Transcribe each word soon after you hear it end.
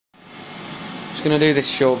just going to do this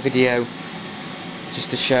short video just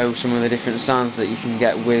to show some of the different sounds that you can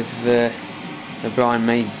get with the Brian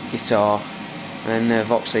May guitar and the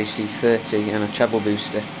Vox AC30 and a treble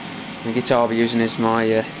booster. The guitar I'll be using is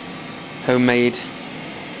my homemade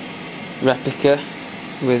replica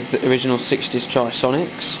with the original 60s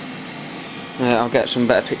Trisonics. I'll get some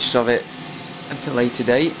better pictures of it at a later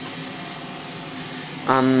date.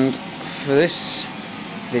 And for this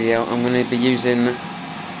video I'm going to be using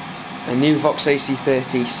a new Vox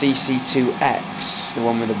AC30 CC2X, the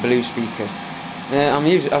one with the blue speakers.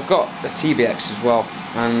 I've got a TBX as well,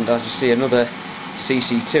 and as you see, another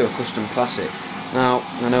CC2, a custom classic. Now,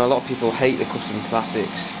 I know a lot of people hate the custom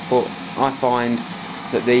classics, but I find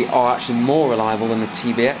that they are actually more reliable than the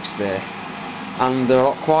TBX there, and they're a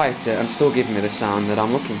lot quieter and still give me the sound that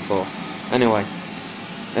I'm looking for. Anyway,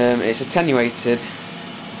 it's attenuated,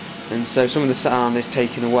 and so some of the sound is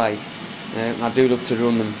taken away. I do love to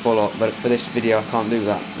run them full up, but for this video I can't do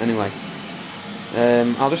that. Anyway,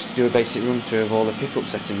 I'll just do a basic run through of all the pickup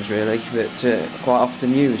settings really that are quite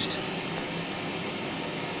often used.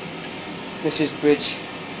 This is bridge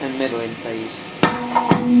and middle in phase.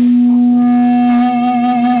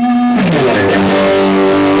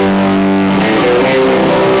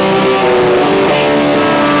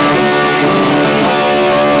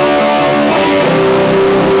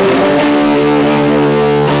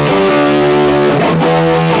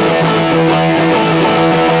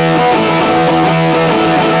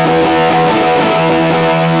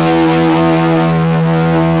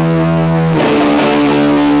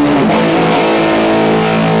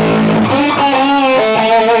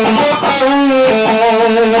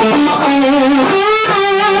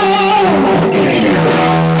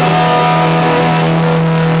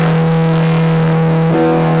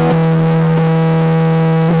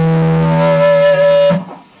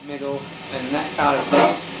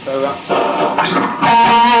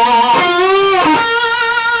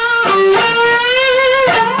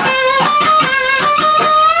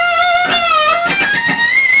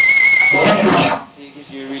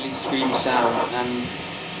 Sound, and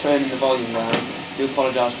turning the volume down. I do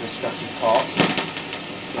apologise for the scratchy part.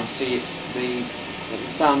 You can see it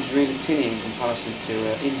sounds really tinny in comparison to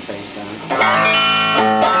in-phase sound.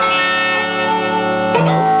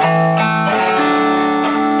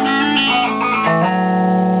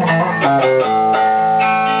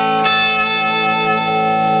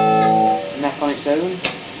 Neck on its own,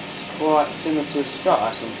 quite similar to a Strat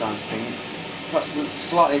I sometimes think. Perhaps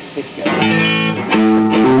slightly thicker.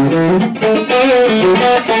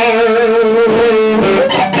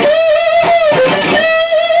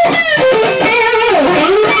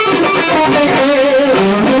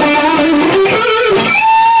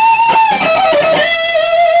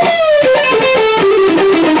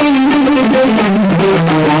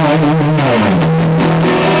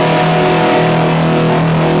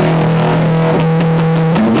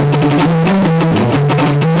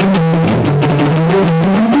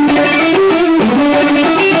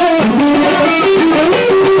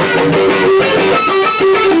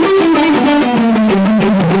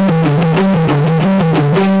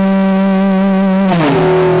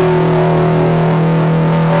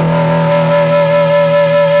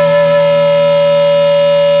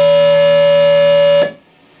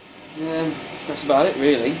 That's about it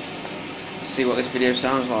really. Let's see what this video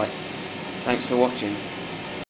sounds like. Thanks for watching.